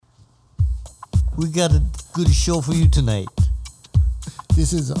We got a good show for you tonight.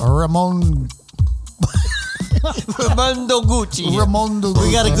 This is Ramondo Gucci. Ramondo Gucci.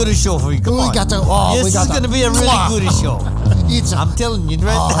 We got a good show for you. Come on. This is going to be a really good show. I'm telling you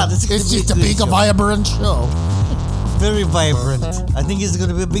right now. This is just a big vibrant show. Very vibrant. I think it's going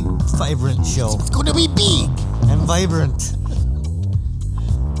to be a big, vibrant show. It's going to be big and vibrant.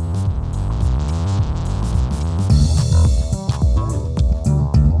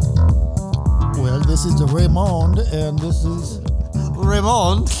 Well, this is Raymond, and this is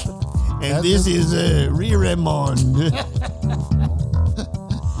Raymond, and this is Raymond.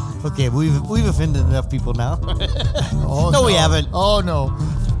 Okay, we've offended enough people now. No, we haven't. Oh no.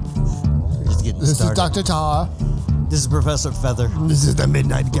 We're just getting This started. is Dr. Tar. This is Professor Feather. This is the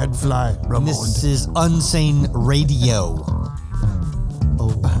Midnight Gadfly, Raymond. And this is Unsane Radio.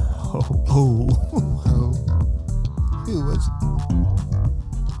 Who was?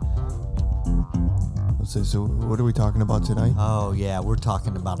 So what are we talking about tonight? Oh yeah, we're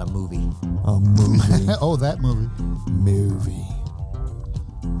talking about a movie. A movie. Oh, that movie. Movie.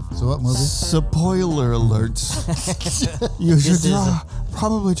 So what movie? Spoiler alerts. You should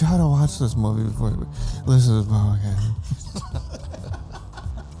probably try to watch this movie before you listen to the podcast.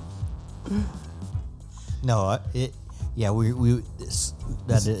 No,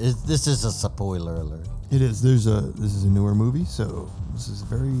 this is a spoiler alert. It is. This is a newer movie, so this is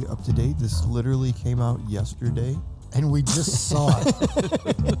very up to date. This literally came out yesterday. And we just saw it.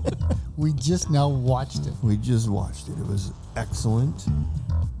 We just now watched it. We just watched it. It was excellent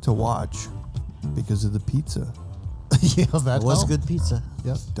to watch because of the pizza. Yeah, that was helped. good pizza.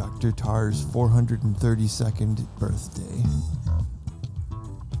 Yep. Dr. Tar's 432nd birthday.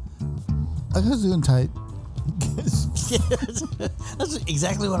 I was doing tight. That's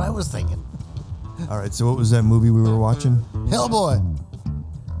exactly what I was thinking. All right, so what was that movie we were watching? Hellboy.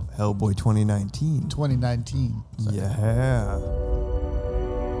 Hellboy 2019. 2019. Sorry. Yeah.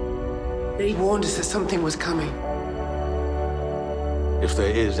 They warned us that something was coming. If there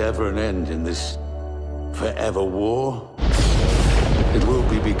is ever an end in this forever war, it will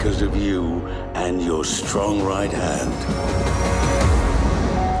be because of you and your strong right hand.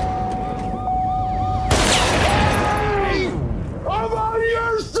 I'm on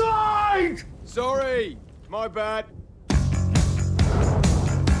your side! Sorry, my bad.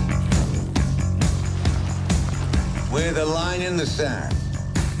 We're the line in the sand.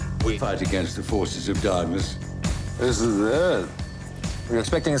 We fight against the forces of darkness. This is it. We're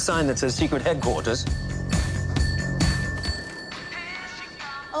expecting a sign that says secret headquarters.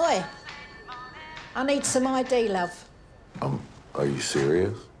 Oi, I need some ID, love. Are you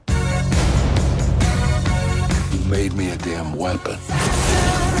serious? You made me a damn weapon.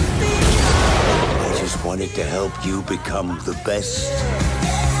 I just wanted to help you become the best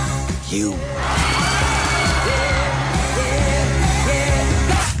you.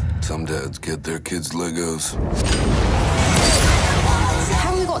 Some dads get their kids Legos.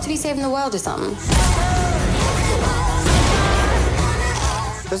 Haven't we got to be saving the world or something?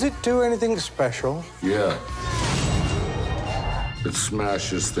 Does it do anything special? Yeah. It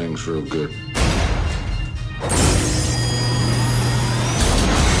smashes things real good.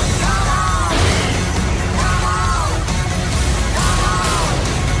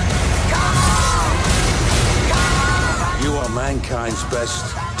 You are mankind's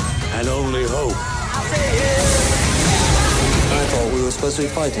best and only hope. I thought we were supposed to be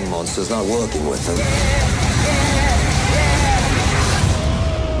fighting monsters, not working with them.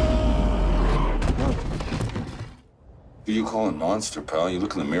 Who you calling monster, pal? You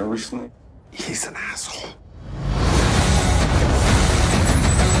look in the mirror recently? He's an asshole.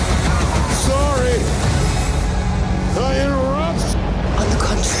 Sorry! I interrupt! On the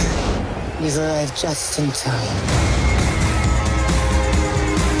contrary, you've arrived just in time.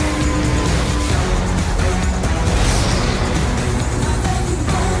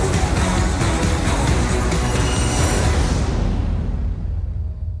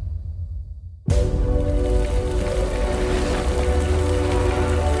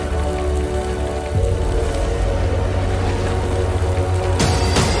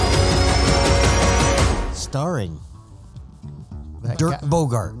 Starring Dirk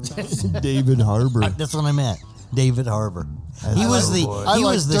Bogart. David Harbour. That's what I meant. David Harbour. He was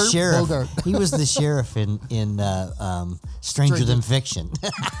the sheriff. Bogart. He was the sheriff in Stranger Than Fiction.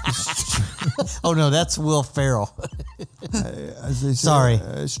 Oh no, that's Will Ferrell. As they say, Sorry.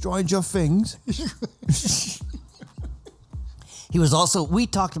 Stranger Things. He was also. We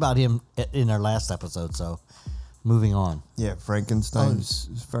talked about him in our last episode. So, moving on. Yeah, Frankenstein's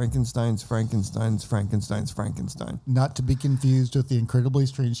Frankenstein. Not to be confused with the incredibly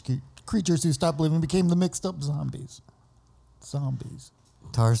strange creatures who stopped living became the mixed up zombies. Zombies.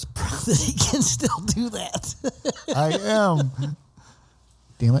 Tar's proud that he can still do that. I am.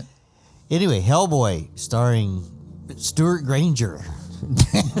 Damn it. Anyway, Hellboy, starring Stuart Granger.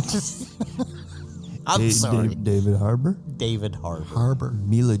 I'm sorry. David Harbour. David Harbour.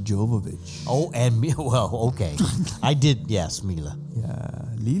 Mila Jovovich. Oh, and okay. I did, yes, Mila. Yeah,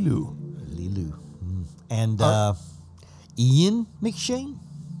 Lilu. And Ian McShane?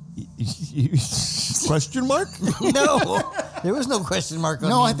 Question mark? No, there was no question mark on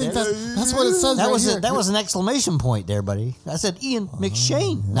No, I Ian think there. that's what it says That right was here. that was an exclamation point there, buddy. I said Ian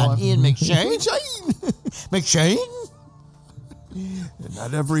McShane, not Ian McShane. McShane?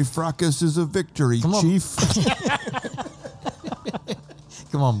 Not every fracas is a victory, Come on. Chief.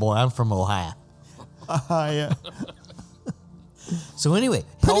 Come on, boy. I'm from Ohio. Yeah. So anyway,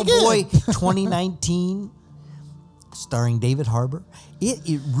 Hellboy 2019, starring David Harbour.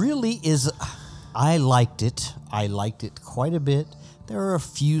 It really is. I liked it. I liked it quite a bit. There are a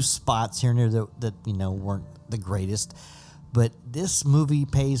few spots here and there that weren't the greatest, but this movie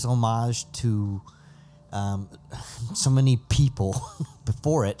pays homage to so many people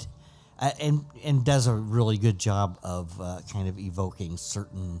before it, and does a really good job of kind of evoking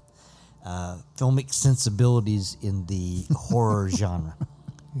certain filmic sensibilities in the horror genre.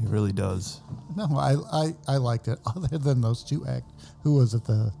 It really does. No, I liked it. Other than those two who was it?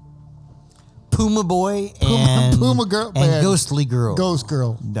 The Puma Boy and Puma Girl and man. Ghostly Girl. Ghost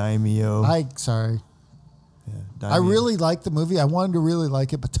Girl. Daimyo. Sorry. Yeah, I really liked the movie. I wanted to really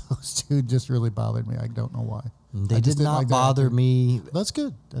like it, but those two just really bothered me. I don't know why. They I did just didn't not like bother me. That's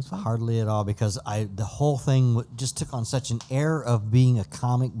good. That's fine. Hardly at all, because the whole thing just took on such an air of being a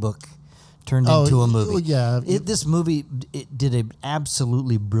comic book turned into a movie. Yeah. This movie did an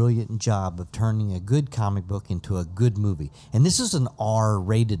absolutely brilliant job of turning a good comic book into a good movie. And this is an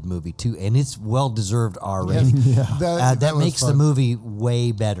R-rated movie, too, and it's well-deserved R-rating. Yeah. That was makes the fun. movie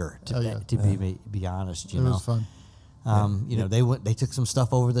way better, to yeah. be honest. It was fun. They took some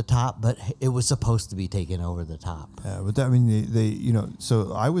stuff over the top, but it was supposed to be taken over the top. Yeah, but they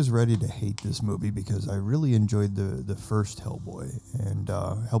so I was ready to hate this movie because I really enjoyed the first Hellboy, and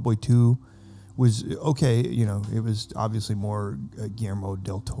Hellboy 2 was okay. It was obviously more Guillermo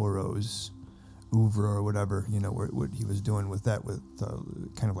del Toro's oeuvre or whatever. What he was doing with that, with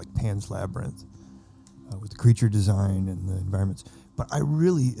kind of like Pan's Labyrinth, with the creature design and the environments. But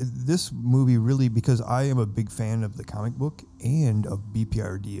this movie really, because I am a big fan of the comic book and of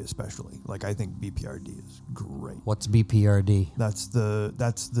BPRD especially. Like, I think BPRD is great. What's BPRD? That's the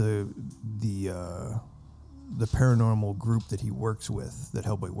paranormal group that he works with, that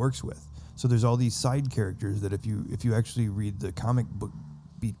Hellboy works with. So there's all these side characters that if you actually read the comic book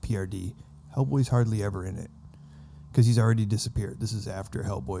BPRD, Hellboy's hardly ever in it. Because he's already disappeared. This is after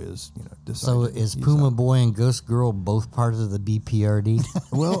Hellboy is, decided. So is Puma Boy and Ghost Girl both part of the BPRD?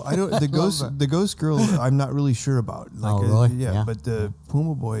 Well, I don't. The Ghost Girl, I'm not really sure about. Oh, really? Yeah, but the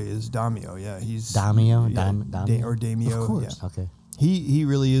Puma Boy is Daimyo. Yeah, he's Daimyo? Yeah, Daimyo? or Daimyo. Of course. Yeah. Okay. He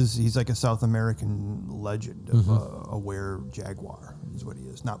really is. He's like a South American legend of a were-jaguar is what he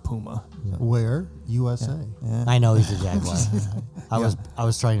is. Not Puma. Where? USA. Yeah. I know he's a jaguar. I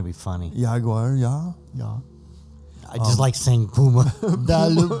was trying to be funny. Jaguar. Yeah. Yeah. I just like saying Puma.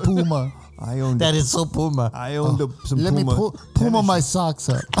 That Puma. I owned. That is so Puma. I owned some Let Puma. me Puma my socks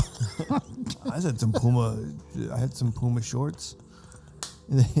up. I had some Puma. I had some Puma shorts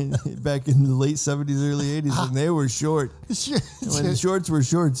back in the late 70s, early 80s, and they were short. When the shorts were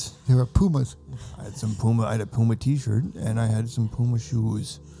shorts, They were Pumas. I had some Puma. I had a Puma T-shirt, and I had some Puma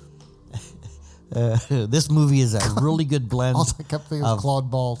shoes. This movie is a really good blend All I kept thinking was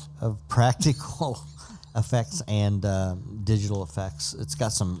clawed balls. of practical effects and digital effects. It's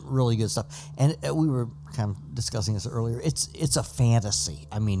got some really good stuff, and we were kind of discussing this earlier. It's a fantasy.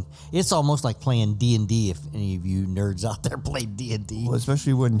 I mean, it's almost like playing D&D. If any of you nerds out there play D&D, Well,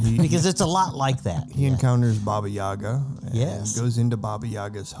 especially when because it's a lot like that. he encounters Baba Yaga and Yes. goes into Baba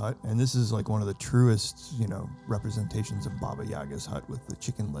Yaga's hut, and this is like one of the truest, representations of Baba Yaga's hut with the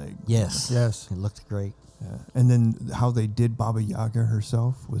chicken leg. Yes, Yes. it looked great. Yeah. And then how they did Baba Yaga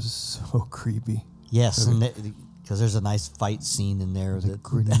herself was so creepy. Yes, and because there's a nice fight scene in there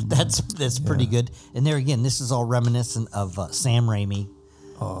that's pretty good. And there again, this is all reminiscent of Sam Raimi.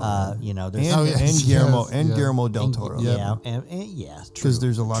 There's Guillermo del Toro. Because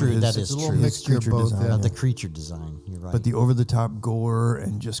there's a lot true, of his, that is it's a true. mixture of both, design. yeah. The creature design. You're right. But the over-the-top gore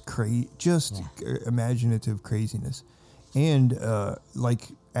and just imaginative craziness, and like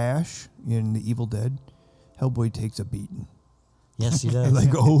Ash in The Evil Dead, Hellboy takes a beating. Yes, he does.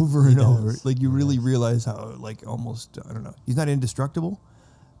 Like over and over. Like you really realize how, like, almost, I don't know. He's not indestructible,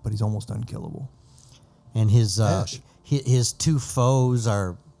 but he's almost unkillable. And his Ash. his two foes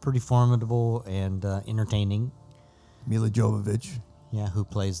are pretty formidable and entertaining. Mila Jovovich. Yeah, who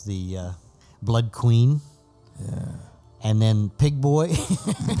plays the Blood Queen. Yeah. And then Pig Boy.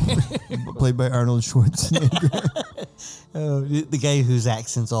 Played by Arnold Schwarzenegger. The guy whose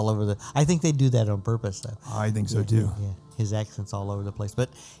accent's all over the... I think they do that on purpose, though. I think so, too. Yeah, his accent's all over the place. But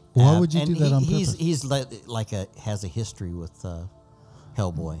Why would you and do that on he's, purpose? He's has a history with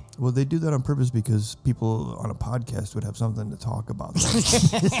Hellboy. Well, they do that on purpose because people on a podcast would have something to talk about.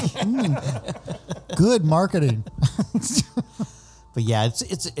 Good marketing. But yeah,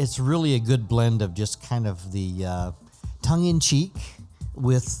 it's really a good blend of just kind of the tongue in cheek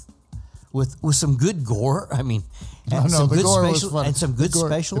with some good gore. I mean, and some the good gore was special fun. and some good The gore,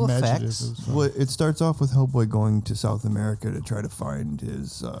 special imaginative, effects. it was fun. Well, it starts off with Hellboy going to South America to try to find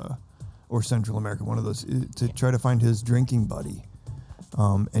his, or Central America, one of those, to try to find his drinking buddy.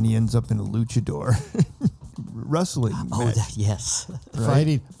 And he ends up in a luchador wrestling match. Yes.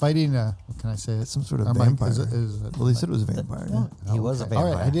 Right? Fighting. What can I say? It's Some sort of vampire. Well, they said it was a vampire. Yeah. He was a vampire.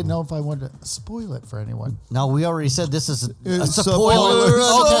 All right, I didn't know if I wanted to spoil it for anyone. No, we already said this is a It's spoiler.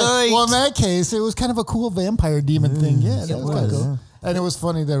 spoiler. Okay. Well, in that case, it was kind of a cool vampire demon thing. Yeah, that it was kind of was. cool. And it was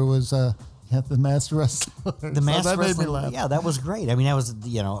funny that it was the masked wrestler. The mask that made me wrestling. laugh. Yeah, that was great. I mean, that was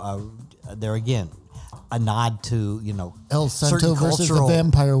there again, a nod to El Santo certain versus the cultural-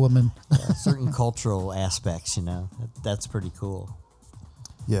 vampire woman. certain cultural aspects. That's pretty cool.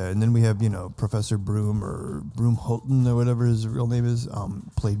 Yeah, and then we have, Professor Broom or Broom Houghton or whatever his real name is,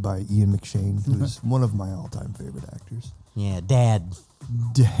 played by Ian McShane, who's one of my all-time favorite actors. Yeah, Dad.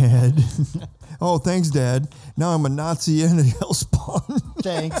 Dad. Oh, thanks, Dad. Now I'm a Nazi and a hellspawn.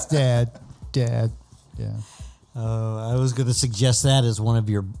 Thanks, Dad. Dad. Yeah. I was going to suggest that as one of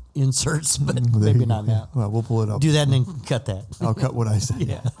your inserts, but There maybe you not go. now. Well, we'll pull it up. Do that and then cut that. I'll cut what I said.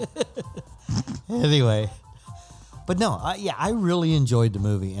 Yeah. Anyway, but no, I really enjoyed the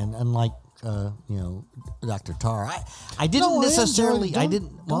movie, and unlike Dr. Tar, I didn't No, I necessarily. enjoyed it. I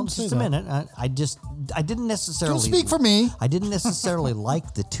didn't. Well, Don't say just a that. minute. I didn't necessarily. Don't speak for me. I didn't necessarily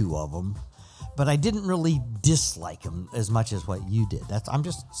like the two of them, but I didn't really dislike them as much as what you did. I'm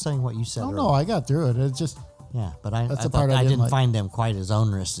just saying what you said. Oh earlier. no, I got through it. It's just Yeah, but I That's the thought part I I didn't didn't like. find them quite as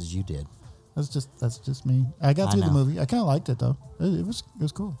onerous as you did. that's just me. I got I through the know. movie. I kind of liked it though. It was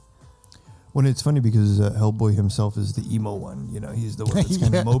cool. When it's funny because Hellboy himself is the emo one, he's the one that's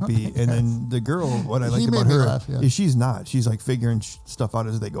kind Yeah. of mopey, and then the girl, what I like He about made me her laugh, yeah. is she's not. She's like figuring stuff out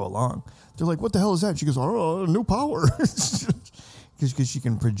as they go along. They're like, "What the hell is that?" She goes, "Oh, new power," because she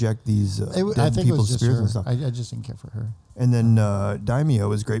can project these I dead think it was people's just spirits her. and stuff. I just didn't care for her. And then Daimyo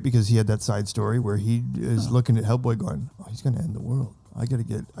was great because he had that side story where he is looking at Hellboy going, "Oh, he's going to end the world. I got to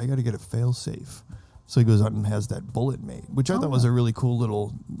get a fail safe." So he goes out and has that bullet made, which I thought was a really cool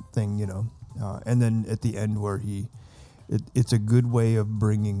little thing, and then at the end where it's a good way of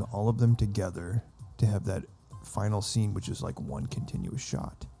bringing all of them together to have that final scene, which is like one continuous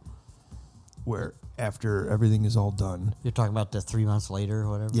shot, where after everything is all done. You're talking about the 3 months later or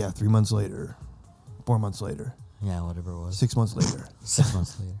whatever? Yeah, 3 months later, 4 months later, Yeah, whatever it was. 6 months later. 6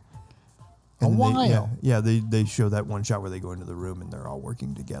 months later. And A then while. they show that one shot where they go into the room and they're all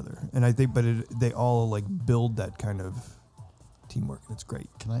working together. And I think, they all like build that kind of teamwork. It's great.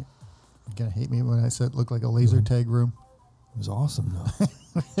 You're gonna hate me when I said it looked like a laser tag room. It was awesome though.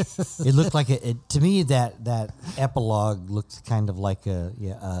 It looked like to me that epilogue looked kind of like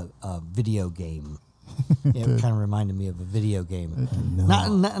a video game. It kind of reminded me of a video game.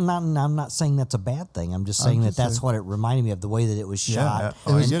 I'm not saying that's a bad thing. I'm just saying just that's saying. what it reminded me of, the way that it was shot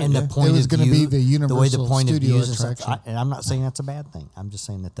yeah. I get it, and the yeah. point It was of gonna view. be the the way the Universal point of Studio views and stuff. attraction. And I'm not saying that's a bad thing. I'm just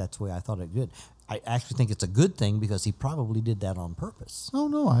saying that's the way I thought it good. I actually think it's a good thing because he probably did that on purpose. Oh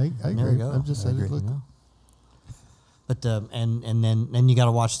no, I There agree. you go. I've just said it looked. But and then you got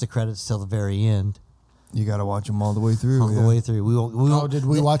to watch the credits till the very end. You got to watch them all the way through. All the way through. We won't, did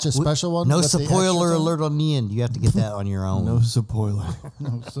we watch a special one No with the spoiler extras on? alert on the end. You have to get that on your own. No spoiler.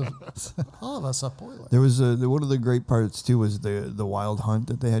 No, all of us spoiler. There was one of the great parts too was the wild hunt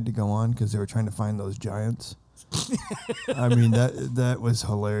that they had to go on because they were trying to find those giants. I mean that was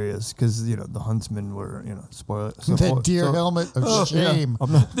hilarious because the huntsmen were spoil The deer helmet of shame.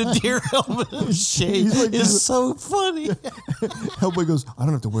 The deer helmet of shame is so funny. Hellboy goes, "I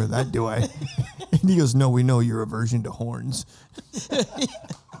don't have to wear that, do I?" And he goes, "No, we know your aversion to horns."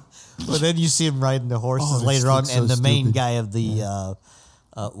 But then you see him riding the horses Oh, this later on, looks and so the main stupid. guy of the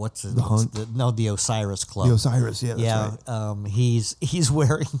what's it? The hunt? The Osiris Club. The Osiris, yeah, that's right. He's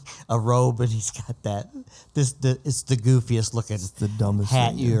wearing a robe, and he's got that. It's the goofiest looking the dumbest hat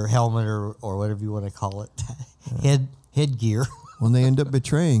thing, yeah. or helmet or whatever you want to call it. Headgear. when they end up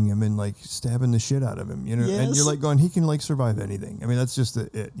betraying him and like stabbing the shit out of him, you know, and Yes. you're like going, he can like survive anything. I mean, that's just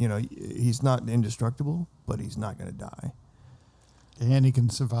it. You know, he's not indestructible, but he's not going to die. And he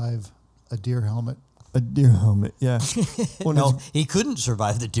can survive a deer helmet. A deer helmet, yeah. Well, No, he couldn't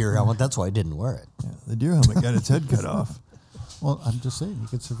survive the deer helmet. That's why he didn't wear it. yeah, the deer helmet got its head cut off. Well, I'm just saying, he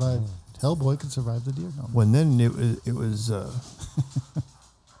could survive. Hellboy could survive the deer helmet. When then it was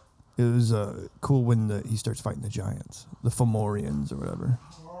cool when he starts fighting the giants, the Fomorians or whatever.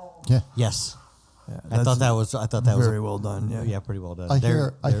 Yeah. Yes. Yeah, I thought that was very well done. Yeah, Yeah, pretty well done. I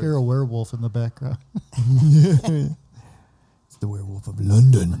hear a werewolf in the background. It's the Werewolf of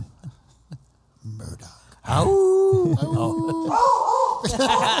London. Murdoch.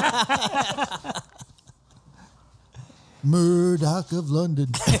 Murdoch of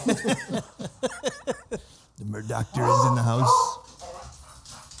London. The Murdoctor is in the house.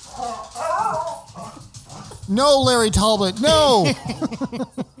 No, Larry Talbot, no.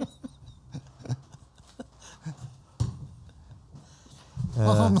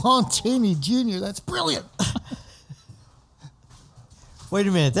 Lon Chaney Jr., that's brilliant. Wait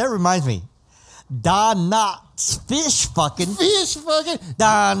a minute. That reminds me. Don Knotts fish fucking. Fish fucking.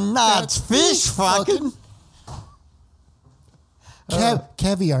 Don Knotts That's fish fucking.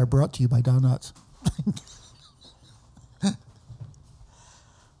 Caviar brought to you by Don Knotts.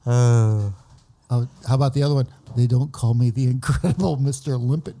 Oh, how about the other one? They don't call me the Incredible Mr.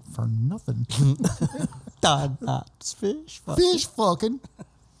 Limpet for nothing. Don Knotts fish fucking. Fish fucking.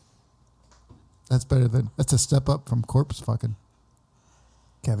 That's better than. That's a step up from corpse fucking.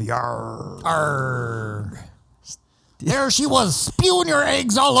 Caviar. Arrgh. There she was, spewing your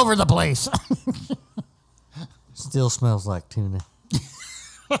eggs all over the place. Still smells like tuna.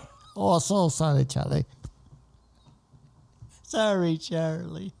 Oh, so sorry, Charlie. Sorry,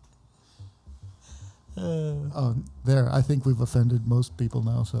 Charlie. Oh, there. I think we've offended most people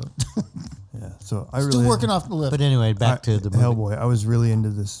now. So Yeah, so I still really working off the lift. But anyway, back to the movie. Hellboy. I was really into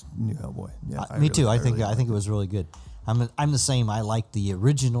this new Hellboy. Yeah, Me too. I think really it was really good. I'm the same. I like the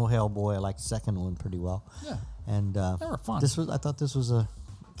original Hellboy. I like the second one pretty well. Yeah. And They were fun. I thought this was a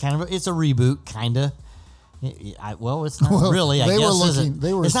kind of it's a reboot, kind of. Well, it's not Well, really. I they were guess is looking- it?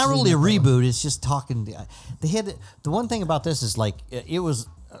 they were It's not really a seeing it that reboot. It's just talking. They had the one thing about this is like it was,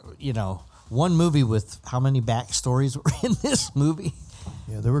 one movie with how many backstories were in this movie.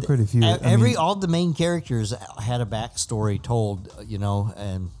 Yeah, there were quite a few. All the main characters had a backstory told, and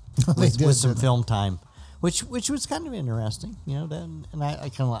They with, did, with some didn't they? film time, which was kind of interesting, and I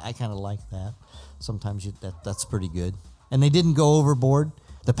kind of like that. Sometimes that's pretty good, and they didn't go overboard.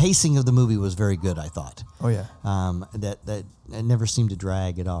 The pacing of the movie was very good, I thought. Oh yeah. That it never seemed to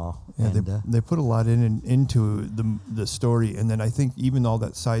drag at all. Yeah, And, they put a lot into the story, and then I think even all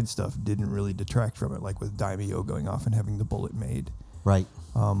that side stuff didn't really detract from it, like with Daimyo going off and having the bullet made, right.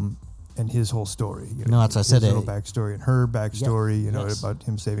 and his whole story. No, that's what I said, His little backstory and her backstory, yes. about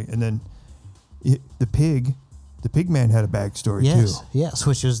him saving, and then the pig man had a backstory Yes, too. yes,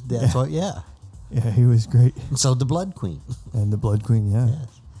 which is that's what. Yeah. Yeah, he was great, And so the Blood Queen. and the Blood Queen, yeah, Yes.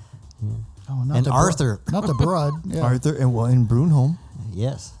 Oh, not And the Arthur. not the broad. Yeah. Arthur and Brunholm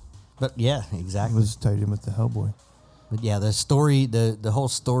Yes. But yeah, exactly. was tied in with the Hellboy. But yeah, the story, the whole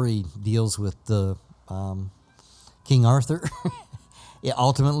story deals with the King Arthur. Yeah,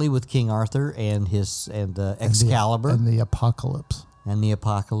 ultimately with King Arthur and Excalibur and the apocalypse. and the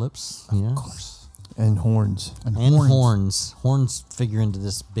apocalypse. Of course. And horns. And horns. Horns figure into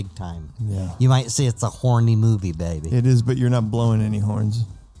this big time. Yeah. You might say it's a horny movie, baby. It is, but you're not blowing any horns.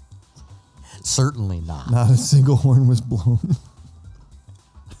 Certainly not. Not a single horn was blown.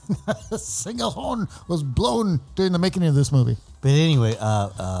 A single horn was blown during the making of this movie. But anyway,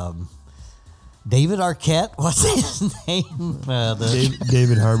 David Arquette, what's his name?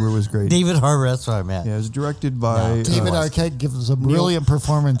 David Harbour was great. David Harbour, that's what I meant. Yeah, it was directed by No. David Arquette gives a brilliant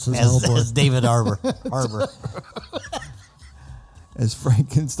performance as As Hellboy. David Harbour. as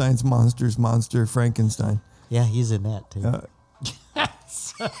Frankenstein's monster Frankenstein. Yeah, he's in that too.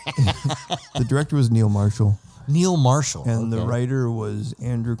 The director was Neil Marshall, Neil Marshall. and the okay. writer was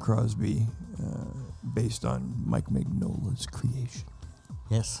Andrew Crosby, based on Mike Mignola's creation.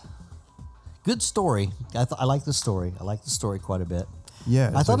 Yes. Good story. I like the story. I like the story quite a bit.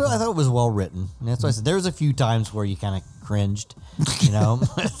 Yeah, I thought it was well written. And that's why I said there's a few times where you kind of cringed, not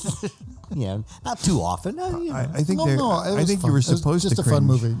too often. I think No, they- no, it I was think fun. you were It was supposed just to a fun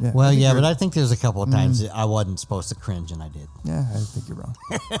cringe. movie. Yeah, Well, I think yeah, you're- but I think there's a couple of times that I wasn't supposed to cringe, and I did. yeah, I think you're wrong.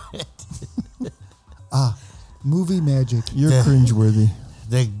 Movie magic. You're cringeworthy.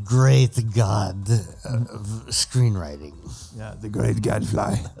 The great god of screenwriting. Yeah, the great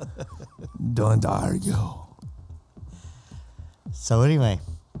gadfly. Don't argue. So anyway,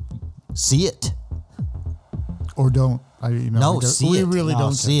 see it. Or don't. See it. We really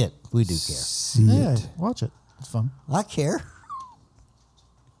don't see care. it. We do care. See Yeah, it. watch it. It's fun. I care.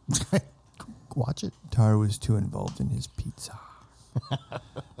 Watch it. Tara was too involved in his pizza.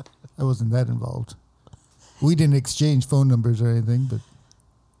 I wasn't that involved. We didn't exchange phone numbers or anything, but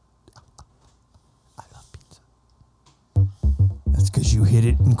I love pizza. That's because you hit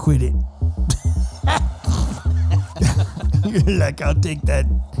it and quit it. You're like, I'll take that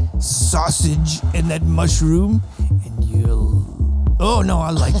sausage and that mushroom, and you'll... Oh, no,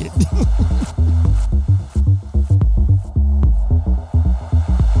 I like it.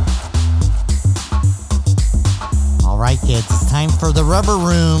 All right, kids, it's time for the rubber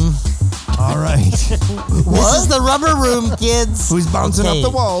room. All right. This is the rubber room, kids. Who's bouncing off the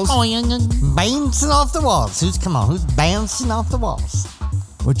walls? Bouncing off the walls. Who's bouncing off the walls?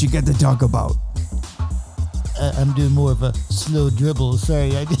 What you got to talk about? I'm doing more of a slow dribble.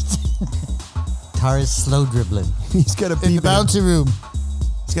 Sorry, I just Tara's slow dribbling. He's got a pee in the bib. bouncy room.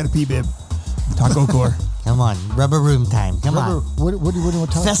 He's got a pee bib. Taco core. Come on, rubber room time. Come Rubber, on, what do you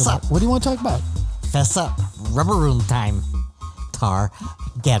want to talk Fess about? up. What do you want to talk about? fess up. Rubber room time. Tar,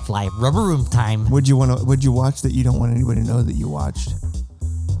 gadfly. Rubber room time. What'd you watch that you don't want anybody to know that you watched?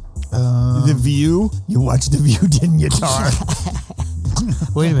 The View. You watched The View, didn't you, Tar?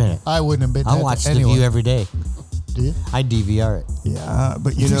 Wait a minute. I wouldn't have been. I watch The View every day. Do you? I DVR it. Yeah,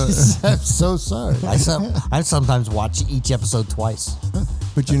 but you know, I'm so sorry. I sometimes watch each episode twice.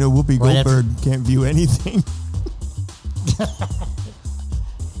 but you know, Whoopi Right Goldberg can't view anything.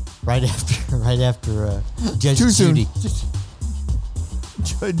 Right after Judge Too soon. Judy.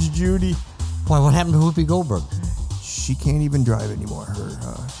 Judge Judy. Why? What happened to Whoopi Goldberg? She can't even drive anymore.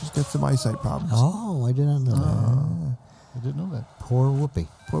 She's got some eyesight problems. Oh, I did not know that. I didn't know that. Poor Whoopi.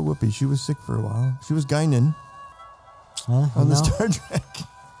 Poor Whoopi. She was sick for a while. She was Guinan on the no. Star Trek.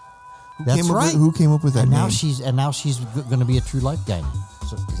 That's right. Who came up with that And now name? she's going to be a true life guy.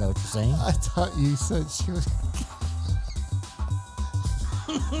 So, is that what you're saying? I thought you said she was.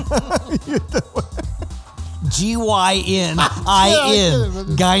 Gynin.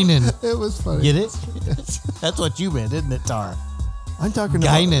 Guinan. It was funny. Get it? That's what you meant, isn't it, Tar? I'm talking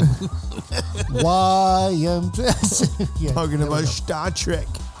Guinan. Yeah, talking there we about go. Star Trek.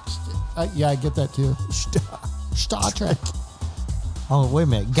 Yeah, I get that too. Star Trek. Oh, wait a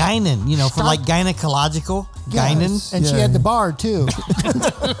minute. Guinan. You know, for like gynecological. Guinan. And she had the bar too.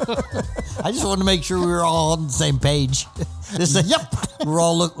 I just wanted to make sure we were all on the same page. Yep. We're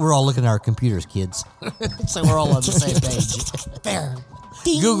all looking at our computers, kids. So we're all on the same page. There.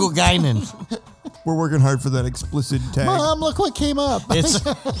 Google Guinan. We're working hard for that explicit tag. Mom, look what came up. I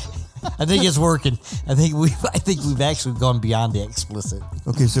think it's working. I think we've actually gone beyond the explicit.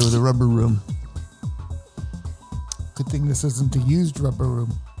 Okay, so the rubber room. Good thing this isn't the used rubber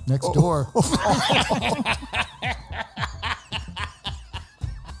room next door.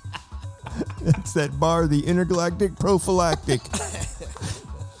 That's that bar, the Intergalactic Prophylactic.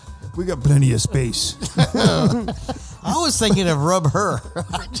 We got plenty of space. I was thinking of Rub Her.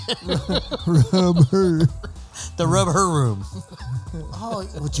 Rub her. The Rub Her room. Oh,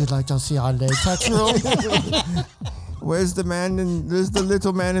 would you like to see our latex room? Where's the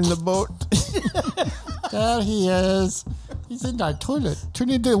little man in the boat? There he is. He's in our toilet.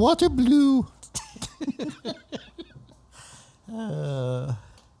 Turning the water blue.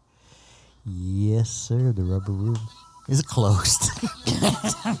 Yes, sir. The rubber room is closed.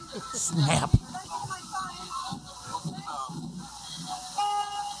 Snap.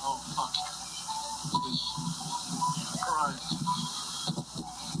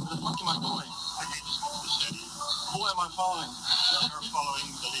 Who am I following? You're following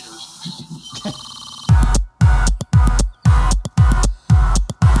the leaders.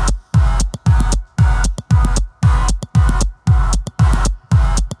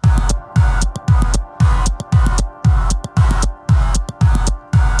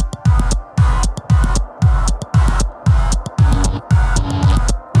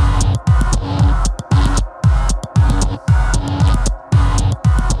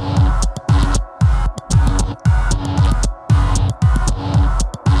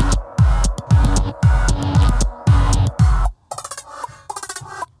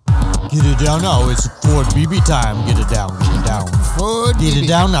 Get it down now. It's Ford BB time. Get it down. Get it down. Ford Get BB. it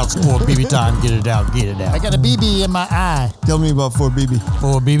down now. It's Ford BB time. Get it down. Get it down. I got a BB in my eye. Tell me about 4BB.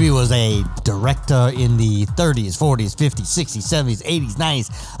 Ford BB was a director in the 30s, 40s, 50s, 60s, 70s, 80s, 90s,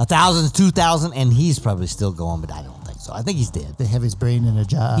 1000s, 2000, and he's probably still going, but I don't think so. I think he's dead. They have his brain in a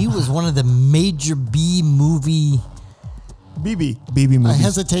jar. He was one of the major B movie. BB movies. I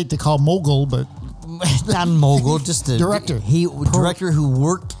hesitate to call mogul, but not mogul, just a Director. Director who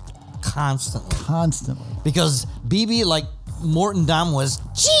worked constantly. Because BB, like Morton Dom, was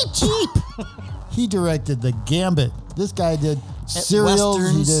cheap. He directed The Gambit. This guy did serials.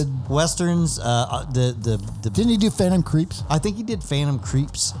 Westerns. He did Westerns. Didn't he do Phantom Creeps? I think he did Phantom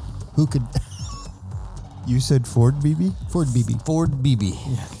Creeps. Who could? You said Ford BB? Ford BB. Ford BB.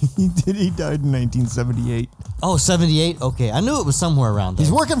 He did. He died in 1978. Oh, 78? Okay. I knew it was somewhere around there.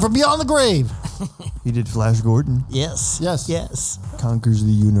 He's working from beyond the grave. He did Flash Gordon. Yes. Yes. Conquers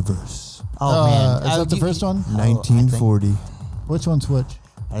the Universe. Oh, man. Is that the first one? 1940. Which one's which?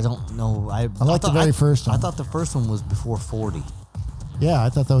 I don't know. I like the very first one. I thought the first one was before 40. Yeah, I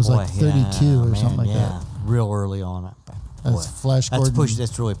thought that was like 32 or something like that. Real early on. That's Flash Gordon.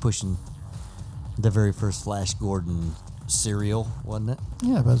 That's really pushing the very first Flash Gordon serial, wasn't it?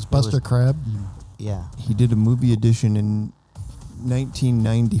 Yeah, but it's Buster Crabbe. Yeah. He did a movie edition in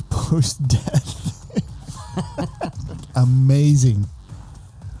 1990 post-death. Amazing.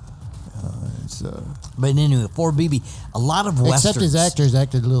 But anyway, for BB, a lot of westerns. Except his actors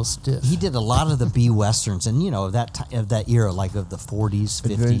acted a little stiff. He did a lot of the B westerns, and of that era, like of the 40s,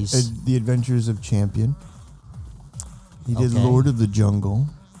 50s. The Adventures of Champion. He did Okay. Lord of the Jungle.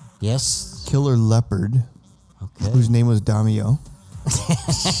 Yes. Killer Leopard. Okay. Whose name was Damio.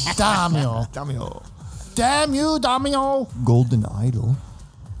 Damio. Damio. Damn you, Damio. Golden Idol.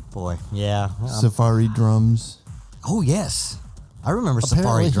 Boy, yeah. Safari Drums. Oh, yes. I remember Apparently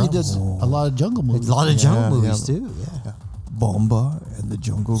Safari he Drums. did a lot of jungle movies. A lot of jungle Yeah, movies, yeah. too. Yeah. Bomba and the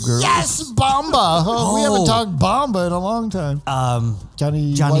Jungle Girls. Yes, Bomba. Oh, we haven't talked Bomba in a long time.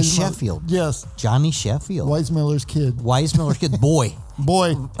 Johnny Sheffield. Yes. Johnny Sheffield. Weissmiller's kid. Weissmiller's kid. Boy.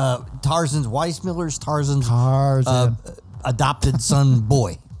 Tarzan's adopted son,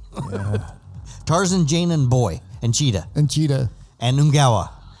 Boy. Yeah. Tarzan, Jane, and Boy. And Cheetah. And Ungawa.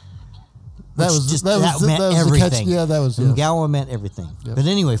 That was meant everything. That was Ungawa meant everything. Yep. But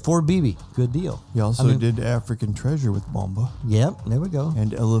anyway, Ford BB, good deal. He also did African Treasure with Bomba. Yep, there we go.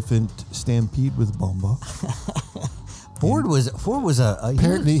 And Elephant Stampede with Bomba. Ford was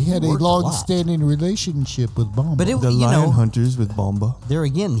apparently he had a long-standing relationship with Bomba. But the Lion Hunters with Bomba. There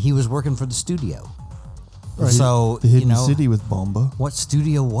again, he was working for the studio. Right. So the Hidden City with Bomba. What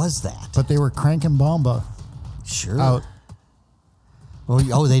studio was that? But they were cranking Bomba out.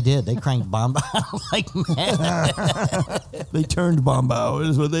 Oh, they did. They cranked Bomba out like mad. They turned Bomba out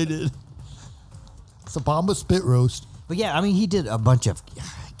is what they did. It's a Bomba spit roast. But yeah, I mean, he did a bunch of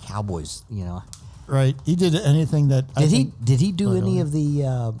cowboys, Right. He did anything that. Did he do any of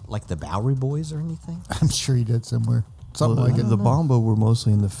the like the Bowery Boys or anything? I'm sure he did somewhere. Something like it. The Bomba were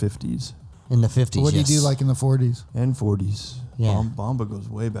mostly in the 50s. In the 50s, what did he do like in the 40s? And 40s. Yeah. Bomba goes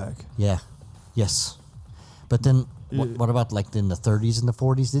way back. Yeah. Yes. But then what about like in the 30s and the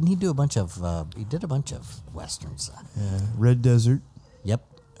 40s? Didn't he do a bunch of he did a bunch of westerns. Yeah. Red Desert. Yep.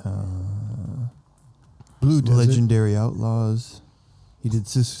 Blue Desert. Legendary Outlaws. He did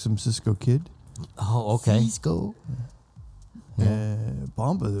some Cisco Kid. Oh, okay. Cisco.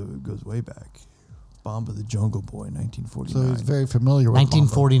 Bomba goes way back. Bomba the Jungle Boy, 1949. So he's very familiar with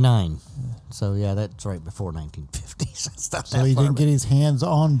 1949. So yeah, that's right before 1950s. It's not So that he far didn't get his hands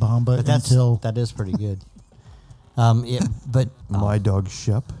on Bomba but until that is pretty good. But My Dog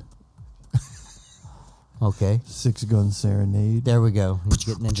Shep. Okay. Six Gun Serenade. There we go. He's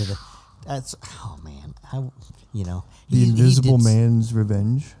getting into the. That's man. The Invisible Man's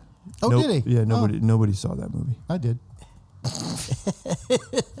Revenge. Oh, did he? Yeah, nobody saw that movie. I did.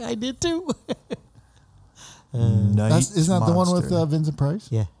 I did too. Isn't that the one with Vincent Price?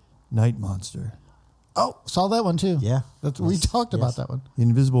 Yeah. Night Monster. Oh, saw that one too. Yeah. We talked about that one. The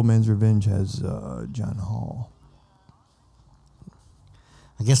Invisible Man's Revenge has John Hall.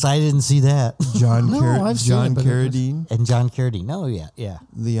 I guess I didn't see that. John I've seen John it, but Carradine. And John Carradine. Oh yeah.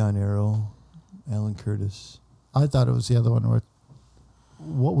 Leon Errol. Alan Curtis. I thought it was the other one.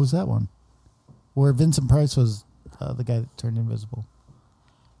 What was that one? Where Vincent Price was the guy that turned invisible.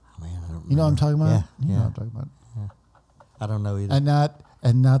 Oh, man, I don't remember. You know what I'm talking about? Yeah. You know what I'm talking about. Yeah. I don't know either.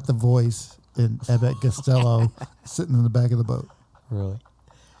 And not the voice in Abbott Costello sitting in the back of the boat. Really.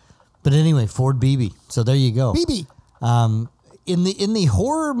 But anyway, Ford BB. So there you go. BB. In the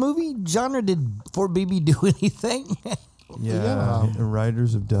horror movie genre, did Ford BB do anything? Yeah.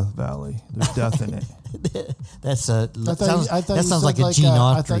 Riders of Death Valley. There's death in it. That that sounds like a Gene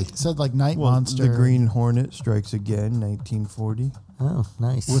Autry. I thought you said like Night Monster. The Green Hornet Strikes Again, 1940. Oh,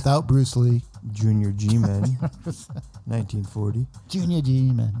 nice. Without Bruce Lee. Junior G-Men, 1940. Junior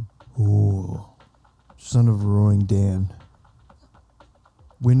G-Men. Oh, Son of Roaring Dan.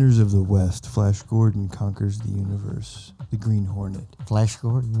 Winners of the West. Flash Gordon Conquers the Universe. The Green Hornet. Flash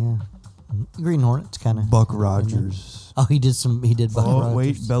Gordon, yeah. Green Hornet's kind of Buck Rogers. Oh, he did Buck Rogers. Oh,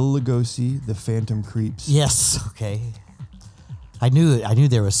 wait, Bela Lugosi, The Phantom Creeps. Yes, okay. I knew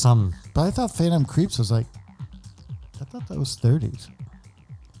there was some. But I thought Phantom Creeps was I thought that was 30s.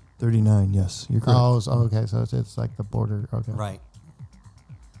 39, yes. You're correct. Okay. So it's like the border. Okay. Right.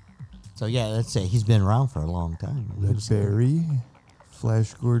 So, yeah, let's say he's been around for a long time. Red Berry,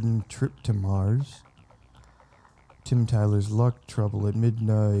 Flash Gordon, Trip to Mars, Tim Tyler's Luck, Trouble at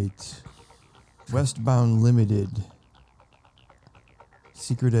Midnight, Westbound Limited,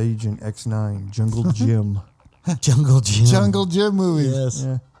 Secret Agent X9, Jungle Jim. Jungle Jim movies. Yes.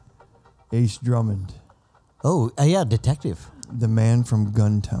 Yeah. Ace Drummond. Oh, yeah, Detective. The Man from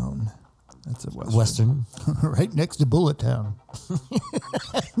Guntown. That's a Western. Right next to Bullet Town.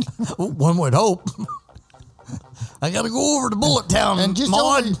 One would hope. I got to go over to Bullet Town. And just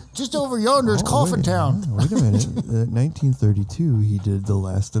over yonder is Coffin Town. Wait a minute. 1932, he did The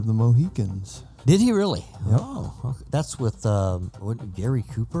Last of the Mohicans. Did he really? Yep. Oh, okay. That's with Gary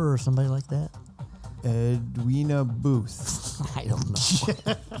Cooper or somebody like that? Edwina Booth. I don't know.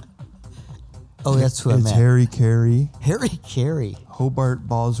 Oh, that's who I It's meant. Harry Carey. Harry Carey. Hobart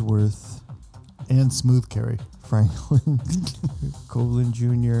Bosworth. And Smooth Carey. Franklin Copeland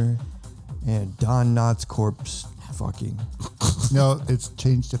Jr. And Don Knotts corpse fucking. No, it's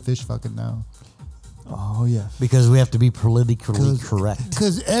changed to fish fucking now. Oh, yeah. Because we have to be politically correct.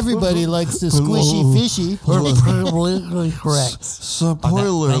 Because everybody likes the squishy fishy. We're politically correct.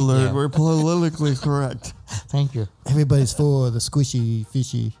 Spoiler Thank alert, you. we're politically correct. Thank you. Everybody's for the squishy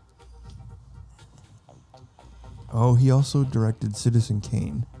fishy. Oh, he also directed Citizen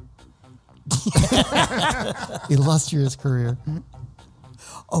Kane. Illustrious career.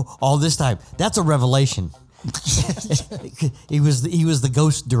 Oh, all this time. That's a revelation. He was the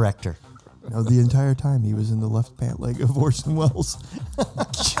ghost director. No, the entire time he was in the left pant leg of Orson Welles.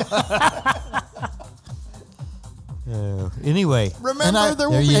 Anyway. Remember,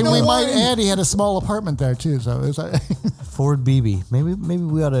 and we might add he had a small apartment there too. So it was like Ford Beebe. Maybe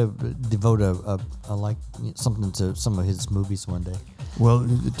we ought to devote a something to some of his movies one day. Well,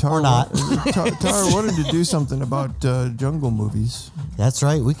 Tar, Or not. Tar wanted to do something about jungle movies. That's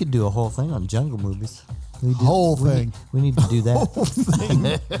right. We could do a whole thing on jungle movies. We need to do that. Whole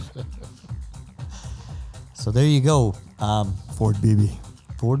thing. So there you go. Ford Beebe.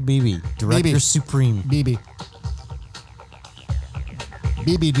 Ford Beebe, Director Beebe. Supreme. BB.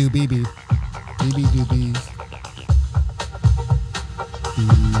 BB do BB. BB do bees.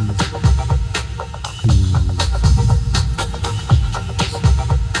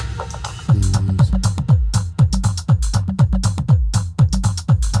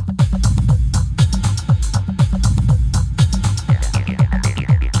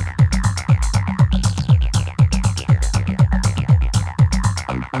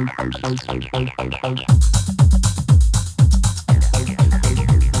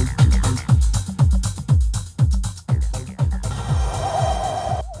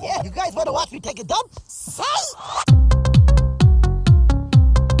 Yeah, you guys want to watch me take a dump? Say!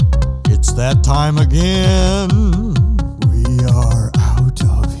 It's that time again. We are out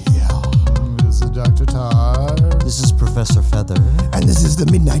of here. This is Dr. Tar. This is Professor Feather. And this is the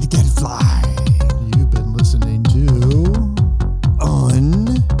Midnight Gadfly. You've been listening to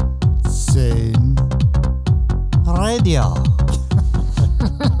Unsane Radio.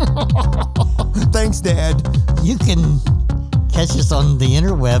 Thanks, Dad. You can catch us on the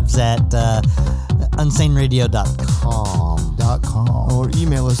interwebs at unsaneradio.com. Or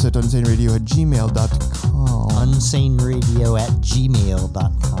email us at unsaneradio@gmail.com.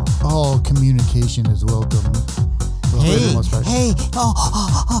 Unsaneradio@gmail.com. all communication is welcome. Well, for the most part. Hey,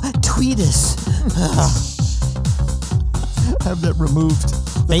 tweet us. Have that removed.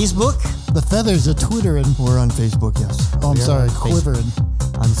 Facebook, The feathers are twittering. We're on Facebook, yes. Oh, I'm We are sorry, on Facebook. quivering.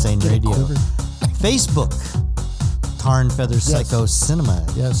 Unsane Get it Radio. quivered. Facebook, Tar and Feather Yes. Psycho Cinema.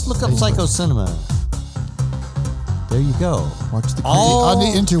 Yes, Look up Facebook. Psycho Cinema. There you go. Watch the All- On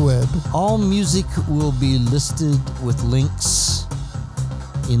the interweb. All music will be listed with links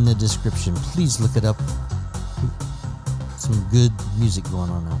in the description. Please look it up. Some good music going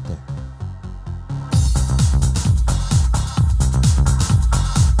on out there.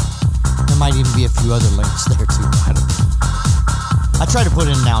 There might even be a few other links there too. I don't know. I try to put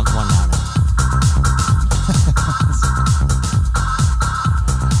in one now and then.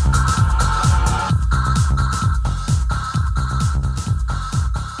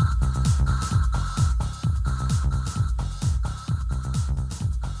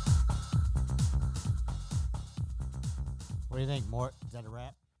 What do you think, Mort? Is that a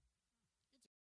wrap?